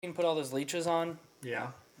put all those leeches on. Yeah.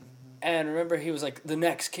 And remember, he was like the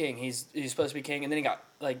next king. He's supposed to be king, and then he got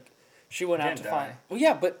like, she went He out to didn't find. die. Well,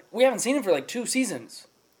 yeah, but we haven't seen him for like 2 seasons.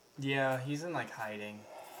 Yeah, he's in like hiding.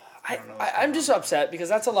 I don't know what's I'm going just on. upset because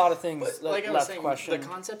that's a lot of things But that like I was left saying, question. the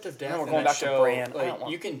concept of death we're in going that back to show, Bran. I don't like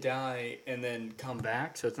want- you can die and then come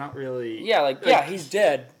back, so it's not really. Yeah, yeah, he's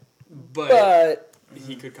dead, but but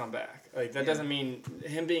he could come back. Like that doesn't mean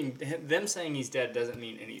them saying he's dead doesn't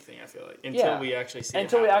mean anything. I feel like until we actually see.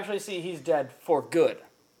 until we actually see he's dead for good.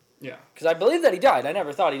 Yeah. Because I believe that he died. I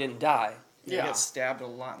never thought he didn't die. He got stabbed a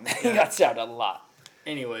lot. In the He got stabbed a lot.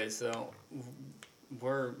 Anyway, so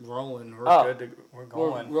we're rolling. We're Oh. good. We're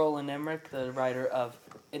going. Roland Emmerich, the writer of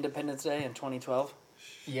Independence Day in 2012.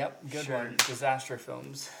 Yep. Good Sure. one. Disaster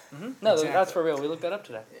films. Mm-hmm. No, Exactly. that's for real. We looked that up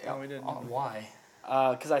today. Yeah, we did. Why?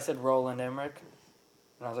 Because I said Roland Emmerich,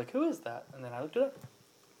 and I was like, who is that? And then I looked it up.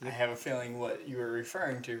 I have a feeling what you were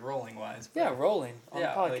referring to, rolling wise. but- Yeah, rolling on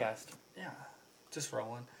Yeah, the like- podcast. Yeah. Just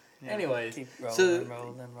rolling. Yeah. Anyways, Keep rolling, so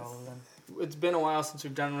rolling. it's been a while since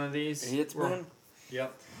we've done one of these. It's We're- been.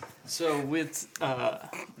 Yep. So with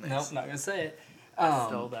nope, not gonna say it. I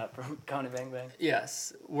stole that from Connie Bang Bang.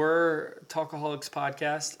 Yes, we're Talkaholics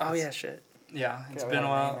Podcast. Oh yeah, shit. Yeah, it's Yeah, we been a have name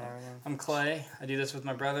while. and everything. I'm Clay. I do this with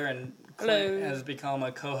my brother, and Clay Hello. has become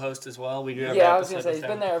a co-host as well. We do have Yeah, an I was gonna episode say he's with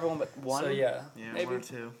been him. there everyone but one. So yeah, Yeah, Maybe. 1 or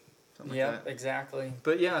 2. Something yep, like that. exactly.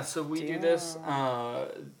 But yeah, so we do this. Yeah.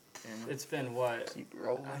 It's been what? Keep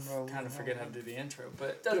rolling, I rolling. kind of forget how to do the intro, but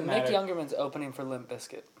it Dude, doesn't Nick matter. Youngerman's opening for Limp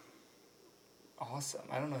Bizkit. Awesome.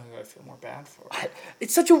 I don't know who I feel more bad for.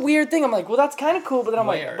 It's such a weird thing. I'm like, well, that's kind of cool, but then I'm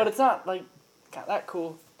Where? like, but it's not like that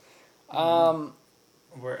cool.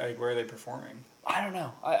 Where are they performing? I don't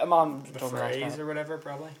know. Mom The told me last phrase night. or whatever,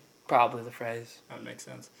 probably. Probably the phrase. That would make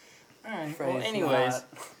sense. All right. Phrase. Well, anyways, not-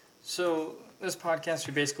 so this podcast,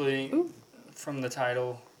 we basically, from the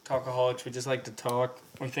title, Talkaholics, we just like to talk.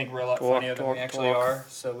 We think we're a lot Talk, funnier than we talk, actually talk. are,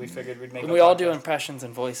 so we figured we'd make. we all do impressions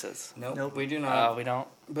and voices. Nope, we do not. We don't.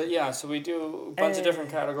 But yeah, so we do a bunch of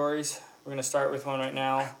different Hey. categories. We're gonna start with one right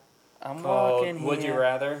now I'm called walking here. "Would You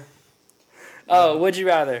Rather." Oh, would you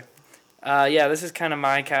rather? Yeah, this is kind of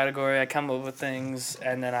my category. I come up with things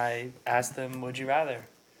and then I ask them, "Would you rather?"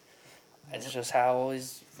 It's just how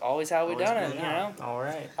always how we Always done been, it, you Yeah. know. All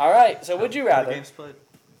right. All right, so would you How the rather? game's played?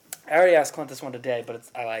 I already asked Clint this one today, but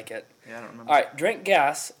I like it. Yeah, I don't remember. All right, drink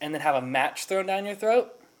gas and then have a match thrown down your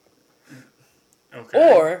throat,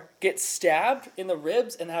 Okay. or get stabbed in the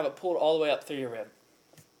ribs and have it pulled all the way up through your rib.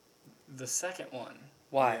 the second one.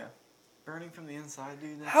 Why? Yeah. Burning from the inside,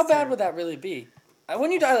 dude. That's How bad terrible. would that really be?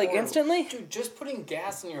 Wouldn't you die like Horrible. instantly? Dude, just putting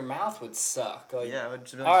gas in your mouth would suck. Like Yeah, it would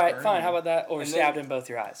just be All right, burning. fine. How about that? Or And stabbed then- in both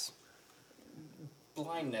your eyes.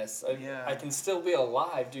 blindness. Yeah. I can still be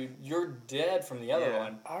alive, dude. You're dead from the other Yeah.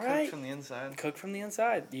 one. All Cooked right. from the inside. Cook from the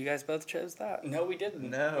inside. You guys both chose that. No, we didn't.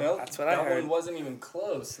 No. Nope. That's what I That heard. one wasn't even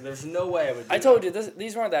close. There's no way I would do I told you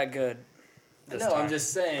these weren't that good. No, This time. I'm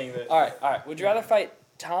just saying that. All right. Would you rather fight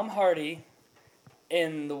Tom Hardy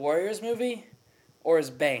in the Warriors movie or as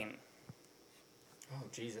Bane? Oh,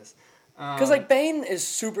 Jesus. Because like Bane is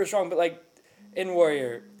super strong, but like in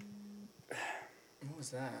Warrior, What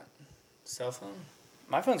was that? Cell phone?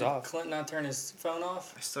 my phone's off. Clint not turn his phone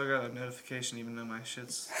off I still got a notification even though my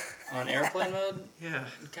shit's... on airplane mode? Yeah.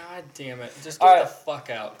 God damn it. Just All get right. the fuck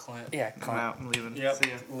out, Clint. Yeah, I'm Clint. out. I'm leaving. Yep. See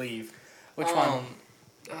ya. Leave. Which one?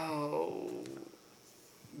 Oh.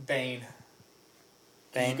 Bane.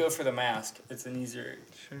 Bane? You go for the mask. It's an easier.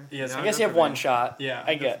 Sure. Yes, Yeah, I I'll guess go you have for one Bane. shot. Yeah.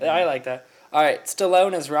 I get. I like that. All right,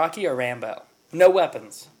 Stallone as Rocky or Rambo? No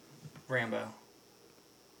weapons. Rambo.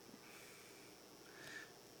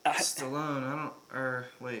 Stallone, I don't... Or,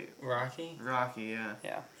 wait. Rocky? Rocky, yeah.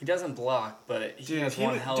 Yeah. He doesn't block, but he Dude, has he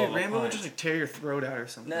one would, hell dude of a Rambo would punch. just like tear your throat out or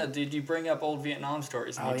something. No, dude, you bring up old Vietnam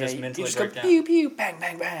stories and Oh you yeah. just You mentally just go break down. pew pew bang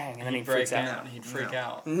bang bang, and then he He'd break freaks out. down. He'd freak No.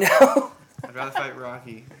 out. No. I'd rather fight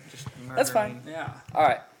Rocky. Just That's murder fine. me. Yeah. All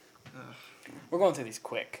right. Ugh. We're going through these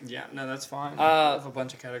quick. Yeah, no, that's fine. Uh, I have a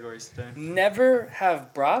bunch of categories today. Never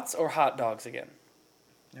have brats or hot dogs again.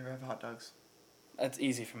 Never have hot dogs. That's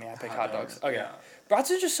easy for me. I pick hot dogs. Okay. Yeah.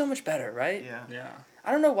 Brats are just so much better, right? Yeah. Yeah.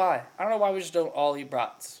 I don't know why. I don't know why we just don't all eat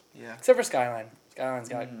brats. Yeah. Except for Skyline. Skyline's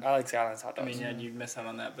got. I like Skyline's hot I dogs. mean, yeah, you'd miss out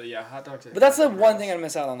on that, but yeah, hot dogs. But that's the one thing I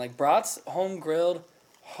miss out on. Like brats, home grilled.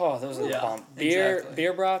 Oh, those are the Yeah, bomb. exactly.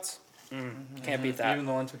 Beer brats. Can't beat that. Even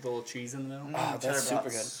the ones with the little cheese in the middle. Oh, that's Cheddar super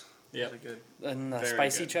brats. Yep. Really good. And the Very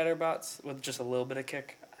spicy good. cheddar brats with just a little bit of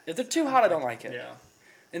kick. If they're too hot, I don't like it. Yeah,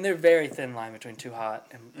 And they're very thin line between too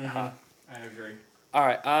hot and hot. I agree. All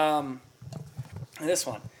right. This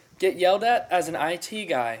one. Get yelled at as an IT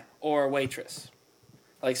guy or a waitress.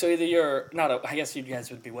 Like, so either you're not a. I guess you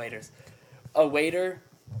guys would be waiters. A waiter,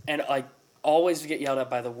 and like always get yelled at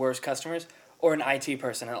by the worst customers, or an IT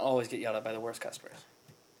person and always get yelled at by the worst customers?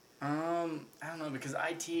 I don't know, because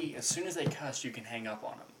IT, as soon as they cuss, you can hang up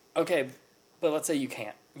on them. Okay, but let's say you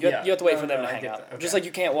can't. You have to wait for them to I hang get up. that. Okay. Just like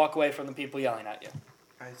you can't walk away from the people yelling at you.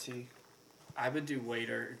 IT. I would do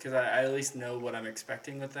waiter, because I at least know what I'm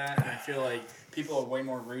expecting with that, and I feel like people are way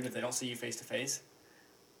more rude if they don't see you face to face.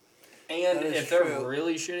 And That is if they're true.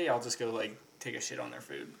 really shitty, I'll just go, like, take a shit on their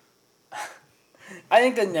food. I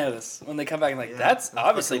think they notice when they come back and like, that's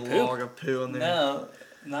obviously like a poop. log of poo on there. No,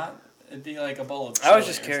 not. It'd be like a bowl of. I was chili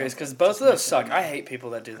just or curious something. because both Just of those mix it suck. in. I hate people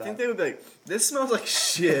that do I think that. they would be like, this smells like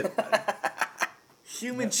shit.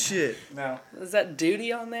 Human shit. No, Is that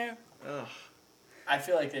duty on there? Ugh. I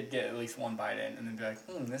feel like they'd get at least one bite in and then be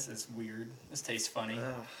like, this is weird. This tastes funny.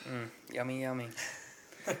 Ugh. Yummy, yummy.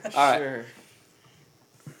 All right, Sure.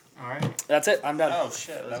 All right. that's it. I'm done. Oh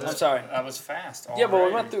shit! I'm sorry. That was fast. yeah, but we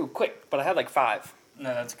already. went through quick. But I had like 5.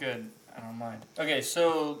 No, that's good. I don't mind. Okay,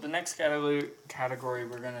 so the next category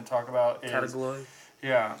we're going to talk about is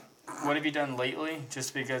yeah. What have you done lately?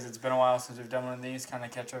 Just because it's been a while since we've done one of these, kind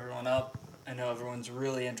of catch everyone up. I know everyone's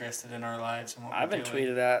really interested in our lives and what I've we're been doing.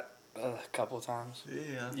 tweeted at a couple of times.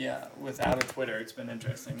 Yeah. Yeah, without a Twitter, it's been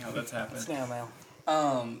interesting how that's happened. Snail mail.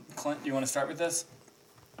 Clint, do you want to start with this?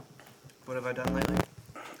 What have I done lately?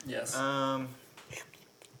 Yes.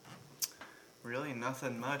 Really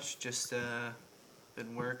nothing much. Just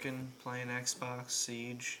been working, playing Xbox,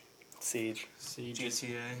 Siege, Siege.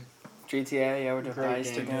 GTA. GTA, yeah, we're doing Great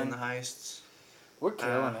heist game. Doing again. the heists. We're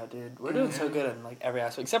killing it, dude. We're doing so yeah. good in like every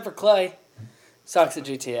aspect. Except for Clay. Sucks at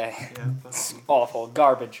GTA. Yeah. Fucking Awful.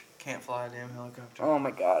 Garbage. can't fly a damn helicopter. Oh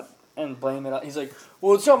my god. And blame it on. He's like,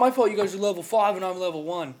 well, it's not my fault you guys are level 5 and I'm level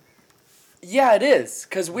 1. Yeah, it is.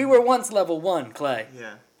 Because we were once level 1, Clay.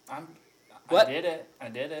 Yeah. What? I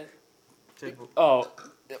did it. Oh,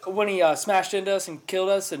 when he smashed into us and killed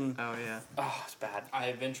us and... Oh yeah. Oh, it's bad. I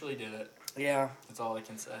eventually did it. Yeah. That's all I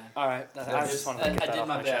can say. Alright. I just want to get that I did off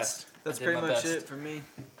my my best. chest. That's I did pretty my much best. it for me.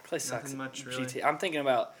 Clay sucks Nothing at much, really. GTA. I'm thinking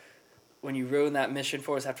about when you ruined that mission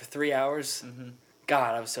for us after 3 hours. Mm-hmm.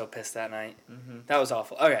 God, I was so pissed that night. Mm-hmm. That was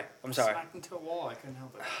awful. Okay, I'm sorry. Smacked into a wall. I couldn't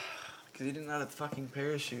help it. Because you didn't have a fucking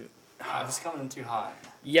parachute. I was coming in too hot.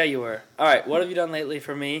 Yeah, you were. Alright, what have you done lately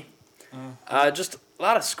for me? Just a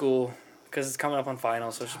lot of school. Because it's coming up on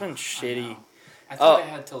finals, so it's just been shitty. I thought I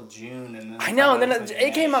had till June, and then I know, and then finals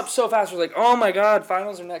it came up so fast. We're like, oh my god,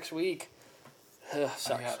 finals are next week. Ugh, I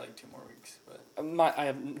sucks. got like 2 more weeks, but I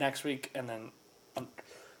have next week and then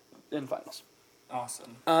in finals.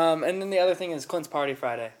 awesome. And then the other thing is Clint's party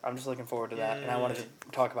Friday. I'm just looking forward to that, and I wanted to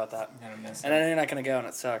talk about that. I'm gonna miss And it. I know you're not gonna go, and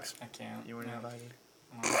it sucks. I can't. You weren't No. invited.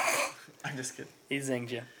 Oh, I'm just kidding. He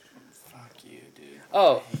zinged you. fuck you, dude.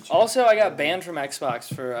 Oh, I hate you. also I got banned from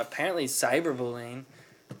Xbox for apparently cyberbullying,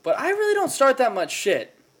 but I really don't start that much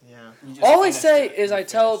shit. Yeah. You just All I finished say it. is You I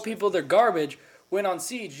tell finished it. people they're garbage when on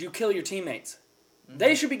Siege you kill your teammates.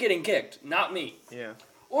 They should be getting kicked, not me. Yeah.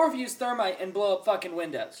 Or if you use thermite and blow up fucking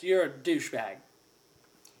windows, you're a douchebag.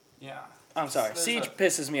 Yeah. I'm sorry. There's Siege a-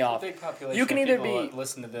 pisses me A off. big population You can of either people be- that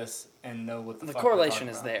listen to this and know what the The fuck we're correlation talking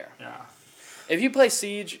is about. there. Yeah. If you play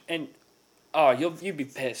Siege and you'd be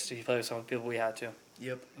pissed if you play with some of the people we had to.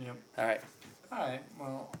 Yep. Yep. All right, All right.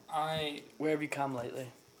 Well, where have you come lately?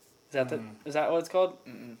 Is that Mm. is that what it's called?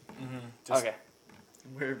 just Okay,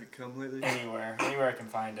 Where have you come lately? anywhere I can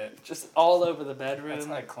find it. just all over the That's bedroom.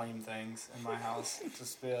 how I claim things in my house.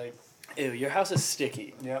 Just be like, Ew, your house is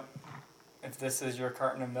sticky. yep. If this is your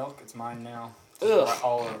carton of milk, it's mine now. Ugh. Just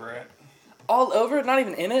all over it. All over it, not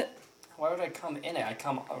even in it. Why would I come in it? I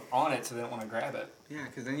come on it so they don't want to grab it. Yeah,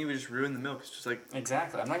 because then you would just ruin the milk. It's just like,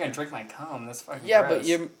 Exactly. I'm not gonna drink my cum. That's fucking Yeah, gross.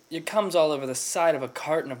 but your cum's all over the side of a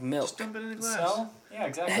carton of milk. just dump it in a glass. So yeah,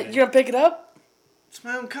 exactly. You gonna pick it up? It's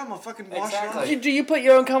my own cum. I'll fucking wash Exactly. it off. Do you put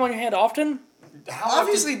your own cum on your hand often? How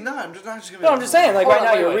Obviously not. I'm just not just gonna. No, I'm just saying. Like Hold right on,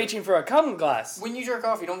 now, wait, you're wait. reaching for a cum glass. When you jerk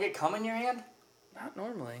off, you don't get cum in your hand. Not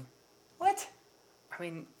normally. What? I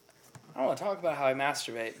mean, I don't want to talk about how I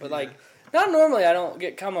masturbate, but like, not normally I don't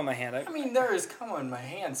get cum on my hand. I mean, there is cum on my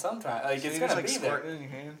hand sometimes. Like So it's you gonna just, be there. squirting it in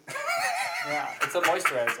your hand. Yeah, it's a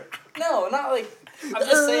moisturizer. No, not like. I'm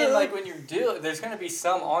just saying, like when you do it, there's gonna be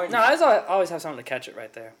some on you. No, I always have something to catch it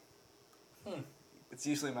right there. It's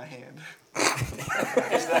usually my hand.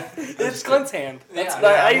 It's Clint's hand. That's Yeah,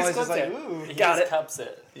 what yeah, I I'm use always Clint's just like, hand. ooh. He Got just it. cups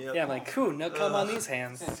it. Yep. Yeah, I'm like, cool, no cum on these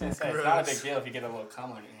hands. It's not a Gross. big deal if you get a little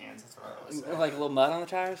cum on your hands. That's what I always say. Like a little mud on the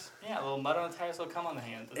tires. Yeah, a little mud on the tires, a little cum on the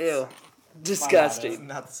hand. That's- Ew, It's disgusting.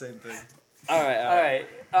 not the same thing. All right, all right.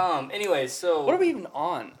 All right. Anyway, so What are we even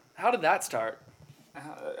on? How did that start?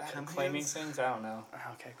 claiming hands? things? I don't know.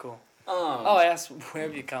 Okay, cool. Oh, Oh, I asked, where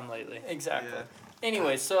have you come lately? exactly. Yeah.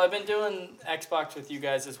 Anyway, so I've been doing Xbox with you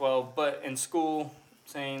guys as well, but in school,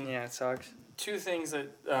 saying Yeah, it sucks. two things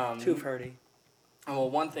that Too hurty. well,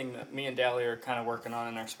 one thing that me and Dally are kind of working on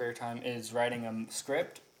in our spare time is writing a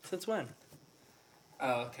script. Since when?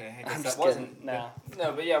 Oh, okay. I guess I'm that just wasn't. kidding. No.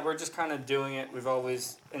 No, but yeah, we're just kind of doing it. We've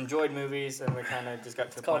always enjoyed movies, and we kind of just got to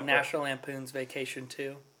It's a called point where- National Lampoon's Vacation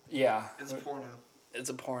 2. Yeah. It's porno. It's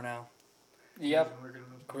a porno. Yep.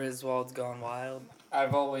 Griswold's Gone Wild.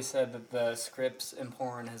 I've always said that the scripts in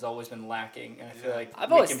porn has always been lacking, and I feel like I've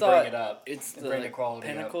we always can thought bring it up. It's and the, bring the quality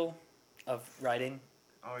pinnacle of writing.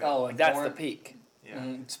 Oh, Oh, Like, and that's porn, the peak. yeah.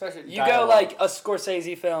 especially You dialogue. go like a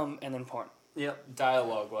Scorsese film and then porn. Yep,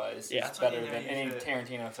 dialogue-wise, Yeah. it's That's when better you know than you any hit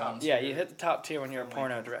Tarantino film. Yeah, you hit the top tier when you're a Oh my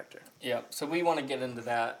porno God. director. Yep. So we want to get into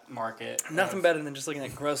that market. Nothing of- better than just looking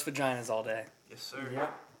at gross vaginas all day. Yes, sir.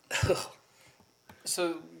 Yep.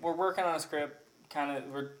 So we're working on a script.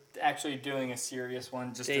 We're actually doing a serious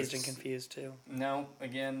one. Just Dazed to and Confused too. No,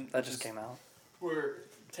 again. That just came out. We're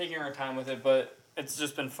taking our time with it, but it's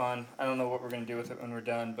just been fun. I don't know what we're gonna do with it when we're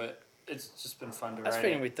done, but it's just been fun to I was write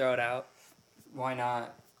figuring it. we'd throw it out. Why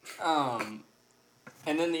not?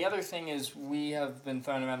 And then the other thing is we have been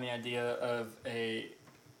throwing around the idea of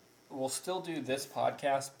we'll still do this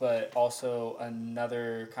podcast, but also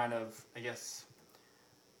another kind of, I guess,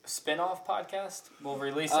 spin-off podcast. We'll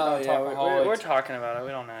release it on Talkaholics. we're talking about it. We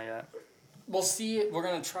don't know yet. We'll see it. We're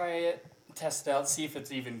going to try it, test it out, see if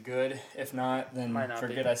it's even good. If not, then Might not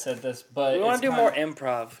forget be. I said this. But We want it's to do kind more of-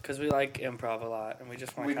 improv because we like improv a lot, and we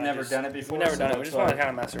just want. We've never done it before. We've never so done it. We that's just want to why- kind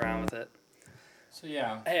of mess around with it. So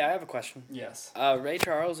yeah, Hey, I have a question. yes. Ray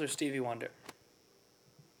Charles or Stevie Wonder?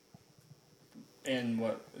 And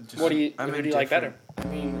what? Just, What do you? I'm Who do you like better? indifferent. I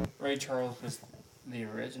mean, Ray Charles was the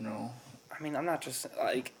original. I mean, I'm not just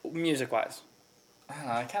like music wise. I don't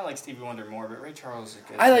know. I kind of like Stevie Wonder more, but Ray Charles is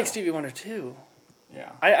good. I like too. Stevie Wonder too. Yeah,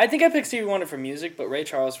 I think I picked Stevie Wonder for music, but Ray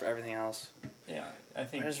Charles for everything else. yeah. I I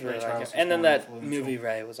think just Ray really Charles like is it. And then more that influential. movie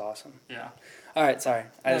Ray was awesome. Yeah. All right, sorry.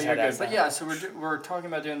 I No, just you're had to good. ask But that. yeah, so we're talking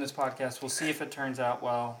about doing this podcast. We'll see if it turns out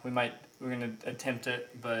well. We're gonna attempt it,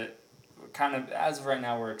 but kind of as of right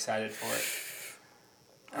now, we're excited for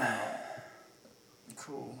it.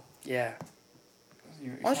 Cool. Yeah.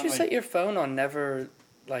 You, Why don't you set your phone on never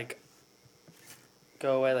like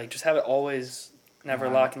go away? Like just have it always never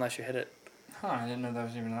Wow. lock unless you hit it. Huh? I didn't know that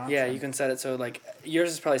was even an option. Yeah, you can set it so like yours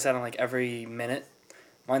is probably set on like every minute.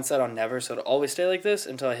 Mine's set on never, so it'll always stay like this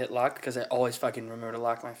until I hit lock because I always fucking remember to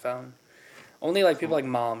lock my phone. Only like people like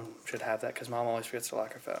mom should have that because mom always forgets to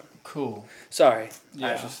lock her phone. Cool. Sorry.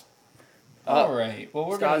 Yeah. Just, All right. Well,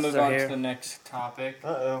 we're gonna Stars move are on here. to the next topic.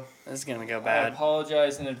 Uh-oh. this is gonna go I bad.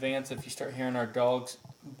 apologize in advance if you start hearing our dogs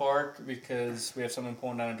bark because we have someone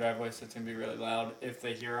pulling down a driveway, so it's gonna be really loud if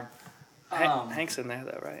they hear them. Hank's in there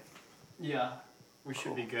though, right? Yeah, we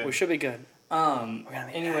should be good. We should be good. We're gonna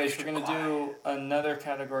be Anyways, extra we're gonna do another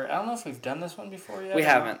category. I don't know if we've done this one before yet. We or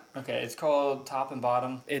haven't. not. Okay, it's called top and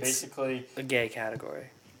bottom. It's- Basically, A gay category.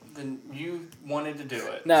 then you wanted to do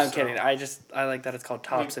it. No, I'm so- kidding. I like that it's called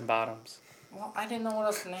tops and bottoms. Well, I didn't know what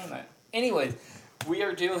else to name it. Anyways, we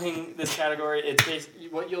are doing this category. It's basically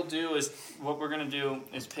what you'll do is what we're gonna do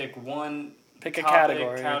is pick one. Pick a topic,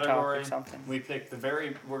 category or topic, something. We pick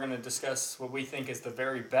we're going to discuss what we think is the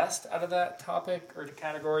very best out of that topic or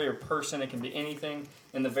category or person. It can be anything,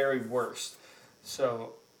 and the very worst.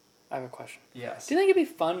 So, I have a question. yes. Do you think it'd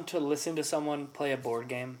be fun to listen to someone play a board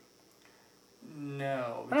game?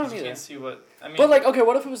 No, I don't because you either. can't see what. I mean, But like, okay,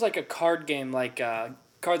 what if it was like a card game, like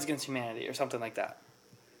Cards Against Humanity or something like that?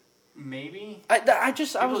 maybe. I People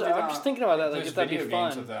was do that. just thinking about that, like There's if that'd be video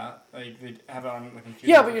games fun. of that. Like they have it on the computer.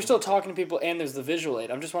 Yeah, but you're still talking to people, and there's the visual aid.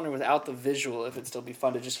 I'm just wondering, without the visual, if it'd still be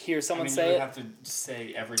fun to just hear someone you say would it. have to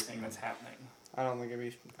say everything that's happening. I don't think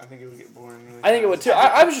it'd be. I think it would get boring. Really I think it would too.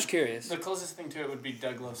 I was just curious. The closest thing to it would be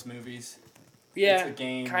Doug Loves Movies. Yeah, It's a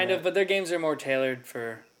game kind that- of, but their games are more tailored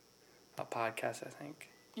for a podcast, I think.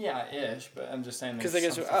 Yeah, ish, but I'm just saying. Because there's I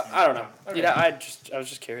guess something- I don't know. Okay. You know, I was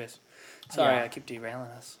just curious. Sorry, Yeah. I keep derailing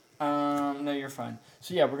us. No, you're fine.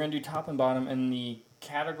 So yeah, we're gonna do top and bottom, and the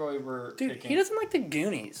category we're Dude, picking. he doesn't like the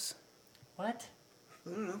Goonies. What? I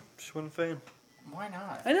don't know. Just wasn't a fan. Why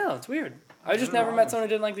not? I know, it's weird. I just Nothing never wrong met with- someone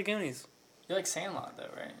who didn't like the Goonies. You like Sandlot though,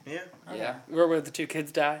 right? Yeah. Okay. Yeah. Where the two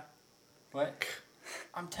kids die? What?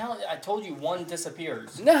 I told you one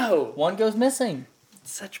disappears. No! One goes missing.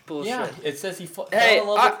 Such bullshit. Yeah, it says he fell Hey, in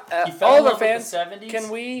love with. He fell all in of our love fans, with the 70s. can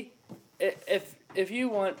we, if you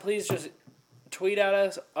want, please just tweet at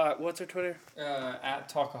us. What's our Twitter? At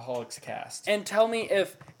Talkaholics Cast. And tell me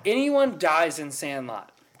if anyone dies in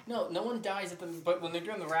Sandlot. No one dies but when they're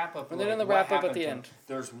doing the wrap up. When they're doing the wrap up at the end.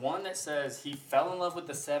 There's one that says he fell in love with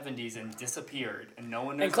the 70s and disappeared, and no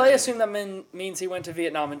one knows. And Clay assumed that means he went to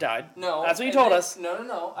Vietnam and died. No. That's what you told us.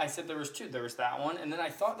 No. I said there was two. There was that one, and then I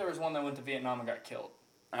thought there was one that went to Vietnam and got killed.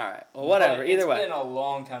 Alright. Well, whatever. Either way. It's been a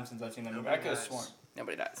long time since I've seen that movie. I could have sworn.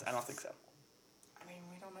 Nobody dies. I don't think so. I mean,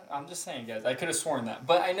 we don't know. I'm just saying, guys. I could have sworn that.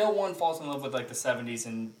 But I know one falls in love with, like, the 70s,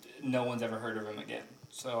 and no one's ever heard of him again.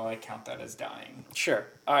 So I count that as dying. Sure.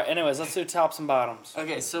 Alright, anyways, let's do tops and bottoms.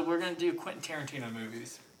 Okay, so we're going to do Quentin Tarantino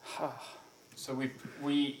movies. So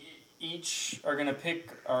we each are going to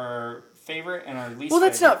pick our favorite and our least favorite. Well,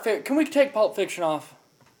 that's not fair. Can we take Pulp Fiction off?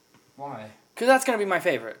 Why? Because that's going to be my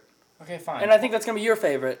favorite. Okay, fine. And I think that's going to be your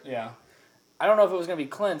favorite. Yeah. I don't know if it was going to be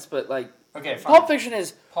Clint's, but, like... Okay, fine. Pulp Fiction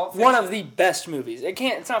is one of the best movies.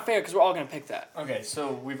 It's not fair because we're all going to pick that. Okay,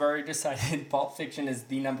 so we've already decided Pulp Fiction is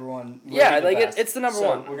the number one. Yeah, like it's the number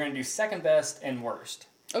one. We're going to do second best and worst.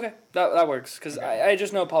 Okay, that works because I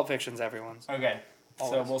just know Pulp Fiction's everyone's. Okay,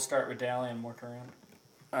 Always. so we'll start with Daly and work around.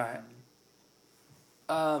 Alright.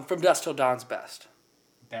 From Dusk Till Dawn's best.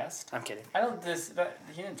 Best? I'm kidding.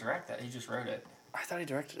 He didn't direct that, he just wrote it. I thought he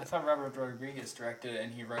directed it. I thought Robert Rodriguez directed it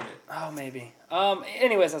and he wrote it. Oh, maybe.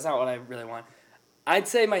 Anyways, that's not what I really want. I'd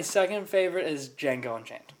say my second favorite is Django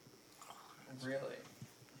Unchained.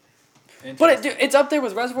 Really? But it's up there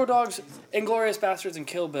with Reservoir Dogs, Inglourious Basterds, and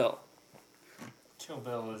Kill Bill. Kill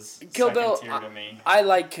Bill is Kill second Bill, tier to me. I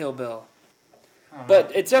like Kill Bill.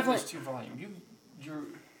 But it's definitely... There's two volume. You're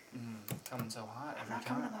coming so hot every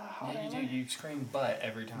time. Yeah, you do. You scream butt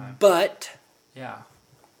every time. But... Yeah.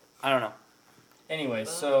 I don't know. Anyway,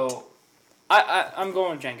 so... I'm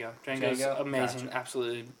going with Django. Django's amazing. Gotcha.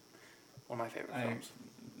 Absolutely one of my favorite films.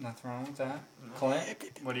 Nothing wrong with that.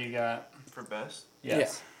 Clint, what do you got? For best?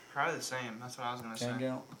 Yes. Probably the same. That's what I was going to say.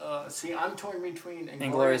 Django. See, I'm torn between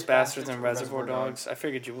Inglourious Basterds and Reservoir Dogs. I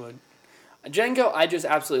figured you would. Django, I just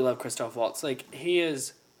absolutely love Christoph Waltz. Like, he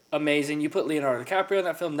is amazing. You put Leonardo DiCaprio in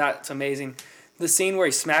that film, that's amazing. The scene where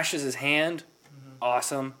he smashes his hand,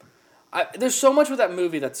 awesome. There's so much with that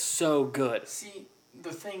movie that's so good. See,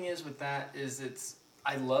 the thing is with that is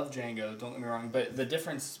I love Django, don't get me wrong, but the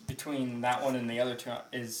difference between that one and the other two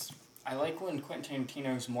is I like when Quentin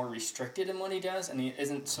Tarantino's more restricted in what he does and he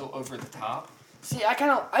isn't so over the top. See, I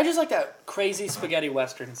just like that crazy spaghetti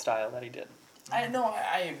western style that he did. I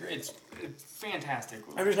agree. It's fantastic.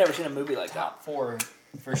 I've just never seen a movie like that. Top 4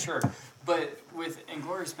 for sure. But with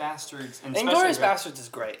Inglourious Basterds and Inglourious Basterds is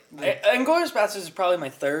great. Inglourious Basterds is probably my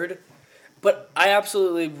third. But I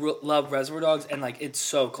absolutely love Reservoir Dogs, and, like, it's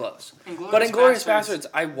so close. But Inglourious Basterds,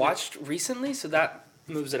 I watched recently, so that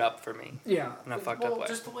moves it up for me. Yeah. In a fucked up way.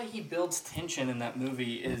 Just the way he builds tension in that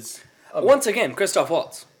movie is... Once again, Christoph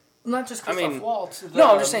Waltz. Not just Christoph Waltz.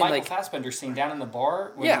 No, I'm just saying, Michael like... Fassbender scene down in the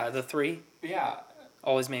bar. The 3. Yeah.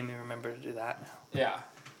 Always made me remember to do that now. Yeah.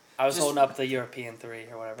 I was holding up the European 3,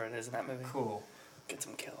 or whatever it is in that movie. Cool. Gets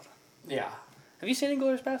him killed. Yeah. Have you seen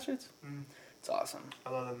Inglourious Basterds? Mm. It's awesome.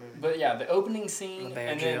 I love that movie. But yeah, the opening scene,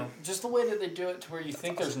 and then just the way that they do it to where you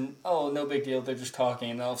think there's, no big deal, they're just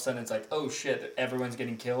talking, and all of a sudden it's like, oh shit, everyone's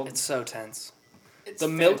getting killed. It's so tense. It's the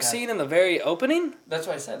milk scene in the very opening? That's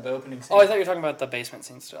what I said, the opening scene. Oh, I thought you were talking about the basement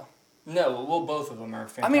scene still. No, well, both of them are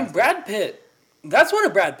fantastic. I mean, Brad Pitt, that's one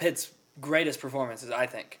of Brad Pitt's greatest performances, I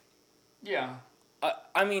think. Yeah.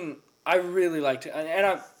 I mean, I really liked it,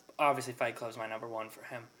 and obviously Fight Club's my number 1 for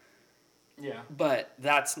him. Yeah. But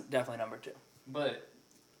that's definitely number 2. But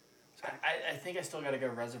I think I still got to go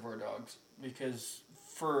Reservoir Dogs because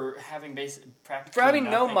for having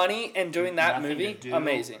no money and doing that movie,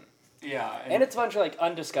 amazing. Yeah, and it's a bunch of like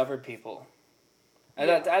undiscovered people.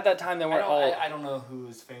 At that time, they weren't all. I don't know who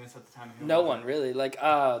was famous at the time. No one really. Like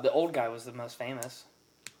the old guy was the most famous.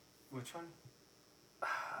 Which one?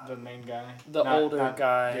 The main guy. The older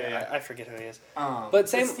guy. Yeah. I forget who he is. But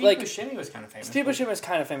Steve Buscemi was kind of famous. Steve Buscemi was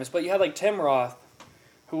kind of famous, but you had like Tim Roth,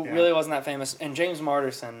 who really wasn't that famous, and James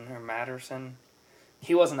Matterson,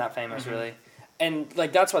 he wasn't that famous really, and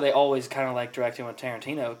like that's why they always kind of like directing with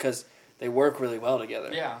Tarantino because they work really well together.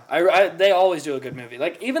 Yeah. They always do a good movie.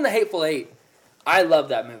 Like even The Hateful Eight, I love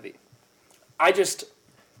that movie. I just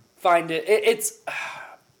find it's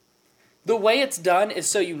the way it's done is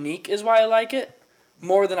so unique is why I like it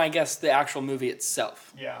more than I guess the actual movie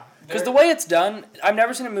itself. Yeah. Because the way it's done, I've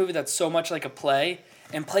never seen a movie that's so much like a play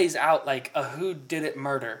and plays out like a whodunit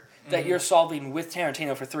murder that you're solving with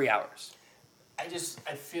Tarantino for 3 hours. I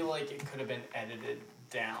feel like it could have been edited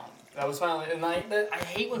down. That was my and I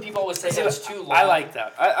hate when people always say it was too long. I like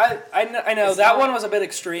that. I know that one was a bit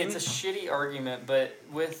extreme. It's a shitty argument, but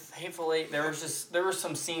with Hateful Eight, there were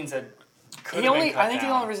some scenes that could have been cut I think down.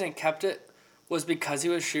 the only reason it kept it was because he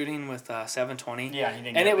was shooting with 720. Yeah, he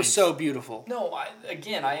didn't. And it was so beautiful. No,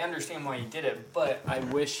 I understand why he did it, but I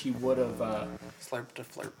wish he would have. Slurp to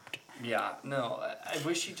flirt. Yeah, no, I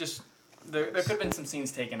wish he just. There could have been some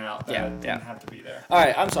scenes taken out that didn't have to be there. All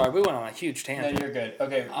right, I'm sorry. We went on a huge tangent. No, you're good.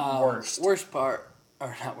 Okay, worst. Worst part.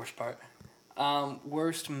 Or not worst part.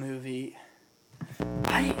 Worst movie.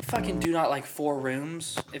 I fucking do not like Four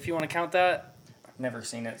Rooms, if you want to count that. Never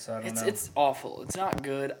seen it, so I don't know. It's awful. It's not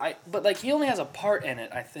good. But like he only has a part in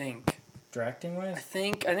it, I think. Directing wise? I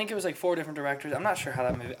think it was like 4 different directors. I'm not sure how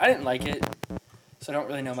that movie. I didn't like it, so I don't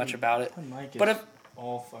really know much about it. But if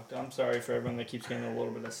all fucked up. I'm sorry for everyone that keeps getting a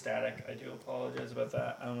little bit of static. I do apologize about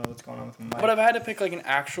that. I don't know what's going on with my mic. But if I had to pick like an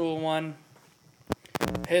actual one,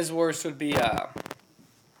 his worst would be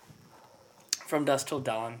From Dusk Till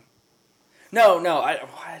Dawn. No, why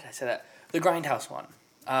did I say that? The Grindhouse one.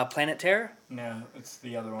 Planet Terror? No, it's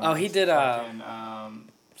the other one. Oh, he did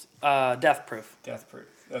Death Proof. Death Proof.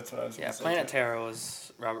 That's what I was going to say. Planet Terror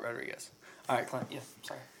was Robert Rodriguez. All right, Clint. Yeah,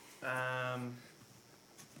 sorry.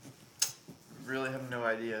 Really have no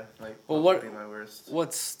idea. Like, well, what would be my worst?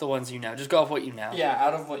 What's the ones you know? Just go off what you know. Yeah,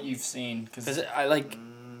 out of what you've seen. Because I like...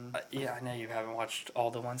 yeah, I know you haven't watched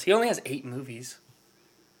all the ones. He only has 8 movies.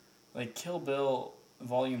 Like, Kill Bill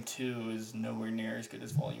Volume 2 is nowhere near as good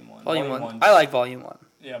as Volume 1. Volume 1. I like Volume 1.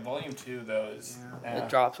 Yeah, Volume 2, though, is... It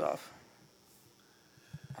drops off.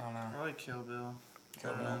 I don't know. I like Kill Bill.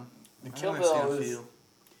 The Kill Bill is...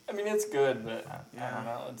 I mean, it's good, but I don't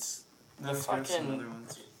know. It's... The fucking...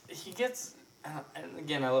 He gets... and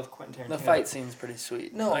again, I love Quentin Tarantino. The fight scene's pretty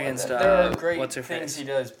sweet. No, against, there are great what's her things face? he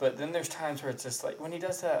does, but then there's times where it's just like, when he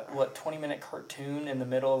does that, 20-minute cartoon in the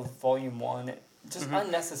middle of Volume 1, just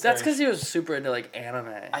unnecessary. That's because he was super into, like,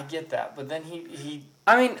 anime. I get that, but then he...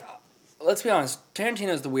 I mean, let's be honest,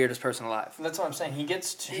 Tarantino's the weirdest person alive. That's what I'm saying. He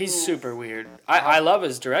gets too... He's super weird. I love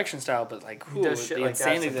his direction style, but, like, he does shit the like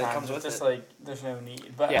insanity that comes with just it. like, there's no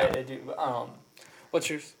need. But yeah. I do... What's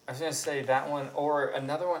yours? I was going to say that one, or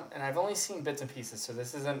another one, and I've only seen bits and pieces, so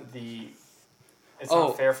this isn't the... It's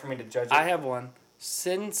not fair for me to judge it. I have one.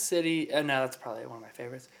 Sin City... no, that's probably one of my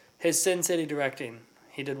favorites. His Sin City directing.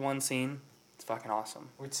 He did one scene. It's fucking awesome.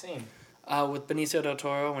 Which scene? With Benicio del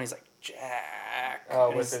Toro, when he's like, Jack.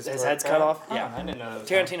 Oh, with his head's cut off. Huh, yeah. I didn't know that.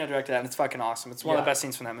 Tarantino directed that, and it's fucking awesome. It's one of the best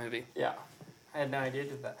scenes from that movie. Yeah. I had no idea he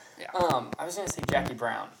did that. Yeah. I was going to say Jackie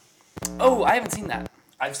Brown. Oh, I haven't seen that.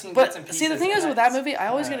 I've seen bits and pieces. See, the thing is with that movie, I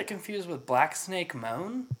always get it confused with Black Snake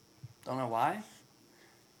Moan. Don't know why.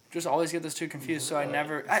 Just always get those two confused, so I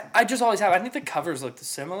never... I just always have. I think the covers look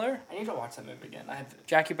similar. I need to watch that movie again.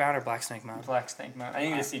 Jackie Brown or Black Snake Moan? Black Snake Moan. I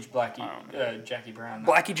need to see Jackie Brown.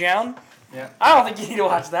 Blackie Brown? Yeah. I don't think you need to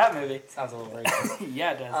watch that movie. Sounds a little racist.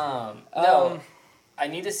 Yeah, it does. No, I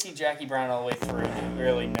need to see Jackie Brown all the way through. I don't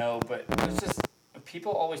really know, but it's just...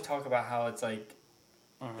 People always talk about how it's like...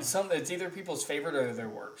 It's either people's favorite or their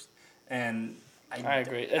worst. And I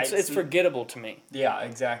agree. It's forgettable to me. Yeah,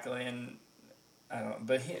 exactly. And I don't know,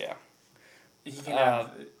 but he can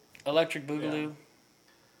have Electric Boogaloo. Yeah.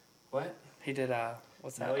 What? He did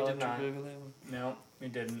what's that? No, he Electric did not. Boogaloo? No, he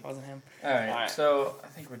didn't. Wasn't him. All right. So I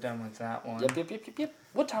think we're done with that one. Yep.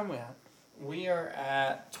 What time are we at? We are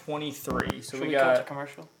at 23. So Should we got cut to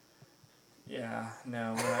commercial? Yeah,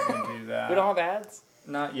 no, we're not gonna do that. We don't have ads?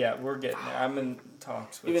 Not yet. We're getting there. I'm in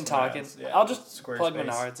talks with You've been talking? ads. Yeah, I'll just plug Squarespace.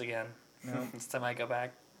 Menards again. No. This time I go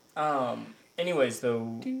back. Anyways,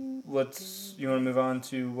 though, you want to move on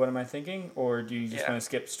to what am I thinking, or do you just want to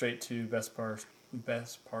skip straight to best part,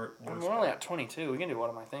 worst part? We're only at 22. We can do what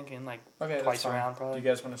am I thinking, like twice around probably. Do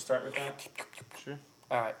you guys want to start with that? Sure.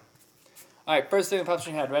 All right. First thing that pops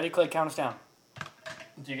in your head. Ready? Clay, count us down.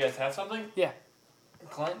 Do you guys have something? Yeah.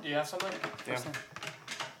 Clint, do you have something? Yeah.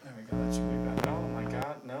 There we go. That should be better. Oh my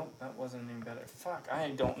God, no, that wasn't any better. Fuck, I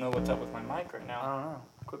don't know what's up with my mic right now. I don't know.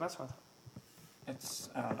 Quit messing with it.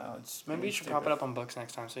 I don't know. It's maybe you should prop it up on books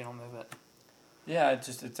next time so you don't move it. Yeah,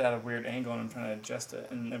 it's at a weird angle and I'm trying to adjust it,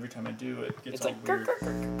 and every time I do it gets all weird.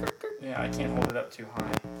 Yeah, I can't hold it up too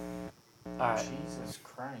high. Alright. Jesus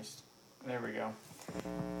Christ. There we go.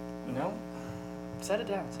 No? Set it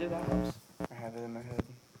down. See if that helps. I have it in my head.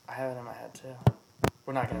 I have it in my head too.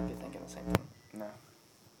 We're not going to be thinking the same thing. No.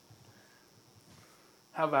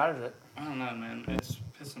 How bad is it? I don't know, man. It's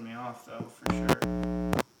pissing me off, though, for sure.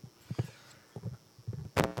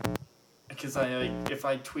 Because if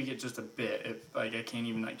I tweak it just a bit, I can't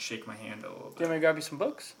even shake my hand a little bit. Do you want me to grab you some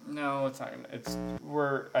books? No, it's not gonna.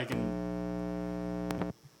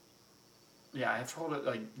 Yeah, I have to hold it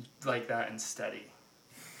like that and steady,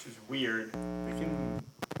 which is weird. We can.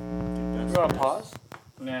 You want to pause?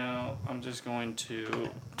 Now I'm just going to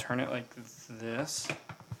turn it like this.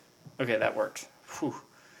 Okay, that worked. Whew.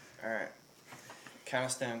 All right. Count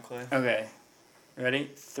us down, Clay. Okay. Ready?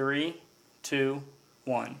 3, 2,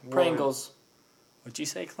 1. Pringles. What'd you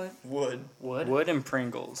say, Clint? Wood. Wood. Wood and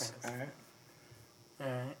Pringles. All right. All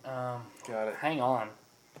right. Got it. Hang on.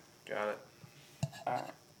 Got it. All right.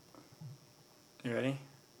 You ready?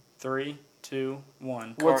 3, 2, 1.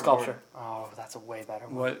 Wood Cardboard. sculpture. Oh, that's a way better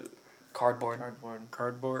one. What? Cardboard.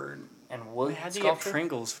 Cardboard. And wood How'd you sculpture? get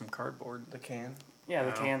Pringles from cardboard? The can. Yeah,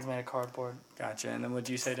 the Oh. can's made of cardboard. Gotcha. And then what'd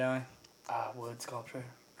you say, Dally? Wood sculpture.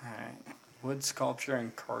 Alright. Wood sculpture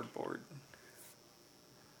and cardboard.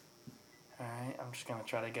 Alright, I'm just gonna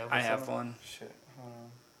try to go with I have something. one. Shit. Hold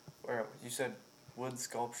on. Where you said wood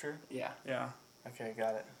sculpture? Yeah. Yeah. Okay,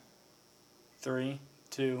 got it. 3,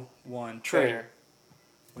 2, 1. Tree. Bear.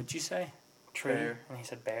 What'd you say? Tree. Bear. And he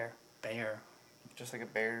said bear. Bear. Just like a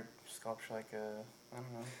bear sculpture, like a I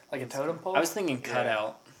don't know. Like a totem pole? I was thinking Yeah.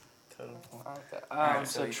 cutout. Totem pole. I like that. Alright,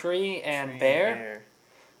 So so tree and Tree bear.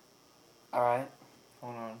 Alright.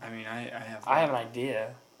 Hold on. I mean, I have I have an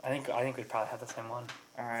idea. I think we'd probably have the same one.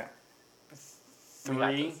 All right. We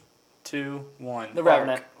got 3, this. 2, 1. The Bark.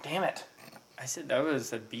 Revenant. Damn it. I said that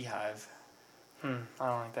was a beehive. I don't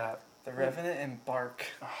like that. The Revenant and bark.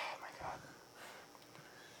 Oh my god.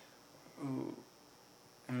 Ooh.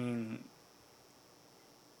 I mean,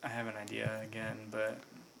 I have an idea again, but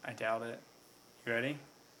I doubt it. You ready?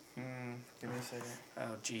 Give me a second.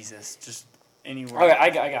 Oh, Jesus. Just anywhere.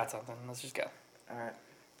 Okay, I got something. Let's just go. All right.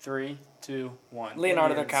 3, 2, 1.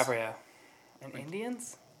 Leonardo Indians. DiCaprio. And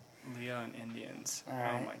Indians? Leo and Indians. All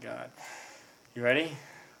right. Oh my God. You ready?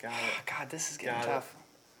 Got it. God, this is getting Got it. tough.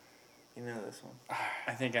 You know this one.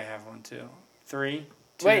 I think I have one too. 3,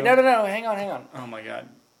 2. Wait, no. Hang on. Oh my God.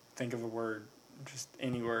 Think of a word. Just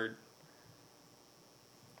any word.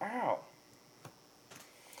 Ow.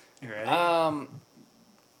 You ready?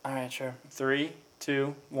 Alright, sure. 3,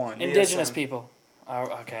 2, 1. Leo Indigenous son. people. Oh,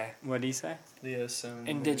 okay. What did he say? Leo's son.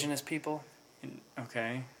 Indigenous people.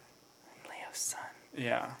 Okay. Leo's son.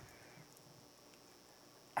 Yeah.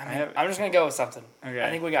 I mean, have- I'm just gonna go with something. Okay. I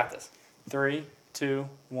think we got this. 3, 2,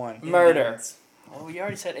 1. Murder. Indians. Well, we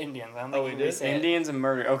already said Indians. I don't Oh, think we did? say it. Indians and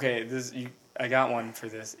murder. Okay, I got one for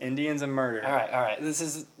this. Indians and murder. All right. This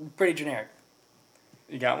is pretty generic.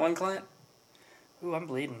 You got one, Clint? Ooh, I'm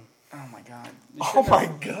bleeding. Oh my God. Oh my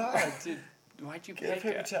God. Dude, why'd you Get a pick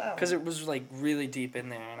paper it? towel. Because it was like really deep in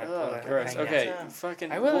there, and I Oh, put it. gross. hang down. Okay, down.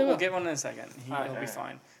 fucking. I will, I We'll will. get one in a second. He'll Alright, be alright.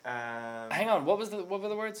 fine. Hang on. What were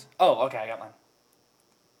the words? Oh, okay, I got mine.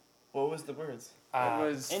 What was the words? It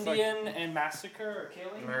was Indian and massacre or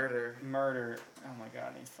killing. Murder. Murder. Oh my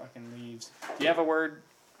God, he fucking leaves. Do you have a word?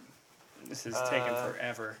 This is taking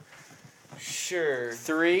forever. Sure.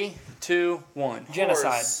 3, 2, 1.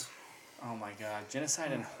 Genocide. Horse. Oh my God,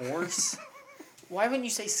 genocide and horse. Why wouldn't you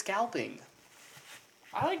say scalping?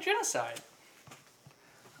 I like genocide.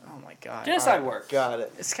 Oh my God. Genocide works. Got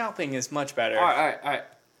it. Scalping is much better. All right.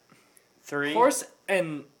 3. Horse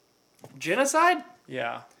and genocide.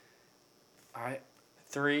 Yeah. All right.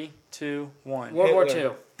 3, 2, 1. World War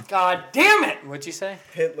Hitler. II. God damn it. What'd you say?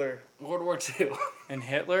 Hitler. World War II. And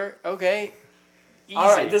Hitler? Okay. Easy.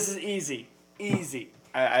 All right. This is easy. Easy.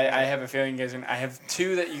 I have a feeling you guys are. I have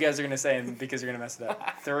 2 that you guys are gonna say, and because you're gonna mess it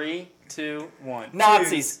up. 3, 2, 1.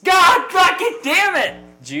 Nazis. God fucking damn it.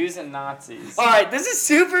 Jews and Nazis. All right. This is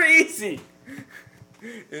super easy.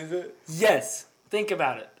 Is it? Yes. Think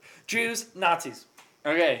about it. Jews, Nazis.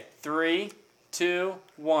 Okay. 3, 2,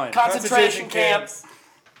 1. Concentration camps.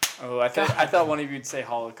 Oh, I thought one of you'd say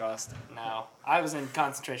Holocaust. No, I was in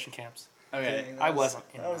concentration camps. Okay. Dang, that I was- wasn't.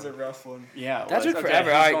 in That was a one. rough one. Yeah. it That was. took Okay, forever.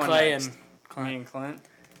 who's All right, going Clay next? and Me and Clint.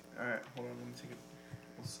 All right, hold on. Let me take a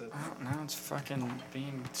little sip. Oh, now it's fucking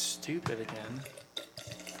being stupid again.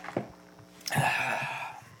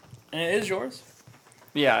 And it is yours.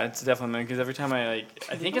 Yeah, it's definitely mine because every time I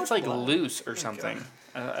think it's like loose or something.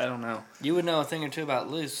 I don't know. You would know a thing or two about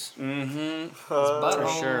loose. Mm-hmm. butter.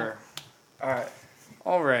 For sure. All right.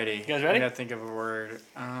 Alrighty. You guys ready? I gotta think of a word.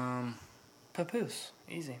 Papoose.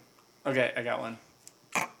 Easy. Okay, I got one.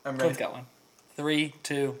 I'm ready. Clint's got one. 3,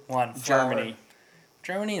 2, 1. Germany.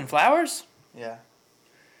 Germany and flowers? Yeah.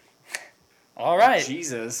 All right.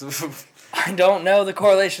 Jesus. I don't know the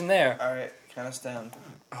correlation there. All right. Count us down.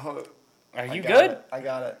 Oh, Are you I got good? it. I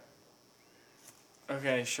got it.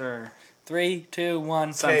 okay, sure. 3, 2,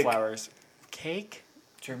 1. Sunflowers. Cake?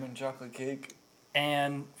 German chocolate cake.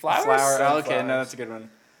 And flowers? Flower. Oh, okay, Sunflowers. no, that's a good one.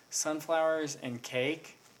 Sunflowers and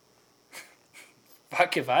cake.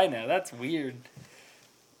 Fuck if I know. That's weird.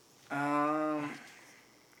 I'm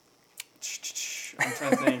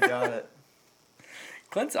trying to think. Got it.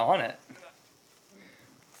 Clint's on it.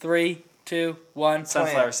 3, 2, 1.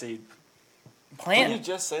 Sunflower seed. Plant. Did you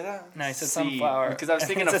just say that? No, he said Seed. sunflower. Because I was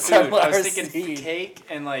thinking It's of a food. I sunflower was thinking seed. cake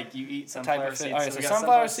and like you eat Type sunflower of food. seeds. All right, so so we got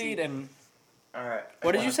sunflower seed and All right.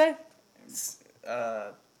 what did you say?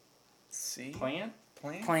 Seed. Plant?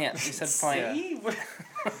 Plant. You said plant. Seed?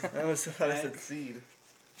 I was thought I said seed.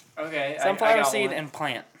 Okay. Sunflower I got seed one. and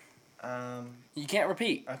plant. You can't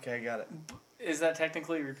repeat. Okay, I got it. Is that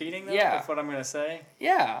technically repeating though? Yeah. Of what I'm gonna say?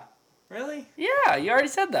 Yeah. Really? Yeah, you already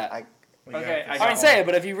said that. We Okay, got I this. I mean, got say it,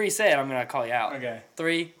 but if you re-say it, I'm gonna call you out. Okay.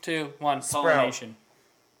 3, 2, 1. Pollination.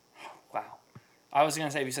 Wow. I was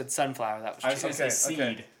gonna say if you said sunflower, that was I was cheating. gonna say Okay,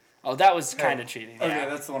 seed. okay. Oh, that was kind of cheating. Okay, Yeah.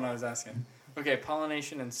 that's the one I was asking. Okay,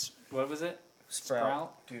 pollination and what was it?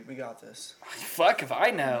 Sprout. Dude, we got this. Fuck if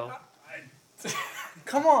I know.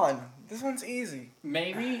 Come on. This one's easy.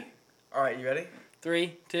 Maybe All right, you ready?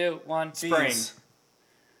 3, 2, 1. spring. Bees.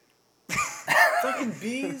 Fucking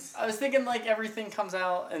bees. I was thinking like everything comes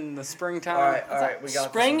out in the springtime. All right, we got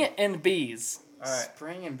Spring this and bees. one. All right.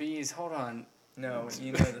 Spring and bees. Hold on. No,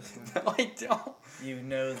 you know this one. No, I don't. You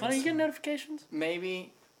know this Clint, are you getting one. notifications?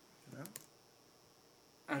 Maybe.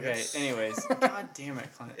 No. Okay. Yes. Anyways, God damn it,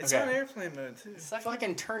 Clint. It's okay. on airplane mode too.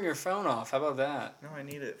 Fucking turn your phone off. How about that? No, I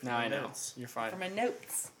need it. For No, my I know. notes. You're fine. For my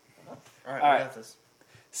notes. All right, All we right. got this.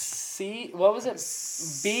 What was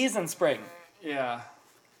it? Bees and spring. Yeah.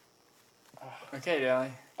 Okay, Dally.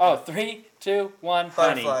 Oh, 3, 2, 1.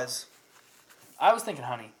 Honey. Butterflies. I was thinking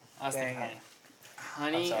honey. I was Dang thinking it.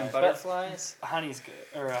 honey. Honey sorry. and butterflies. Honey's good.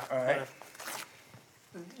 Or All right.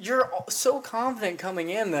 You're so confident coming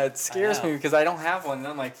in that scares know. me because I don't have one. And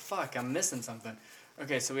I'm like, fuck, I'm missing something.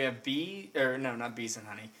 Okay, so we have not bees and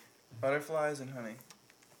honey. Butterflies and honey.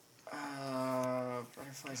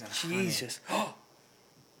 Butterflies and Jesus. I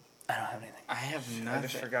don't have anything. honey. I have I nothing.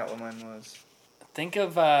 just forgot what mine was. Think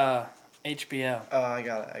of HBO. Oh, I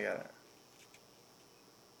got it.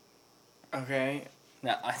 Okay,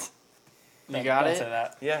 No, you got don't it. say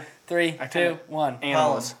that. Yeah. 3, I 2, kinda- 1.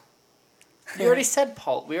 Animals. You already said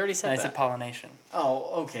We already said I that. said pollination.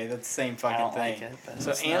 Oh, okay, that's the same I fucking don't thing. like it, but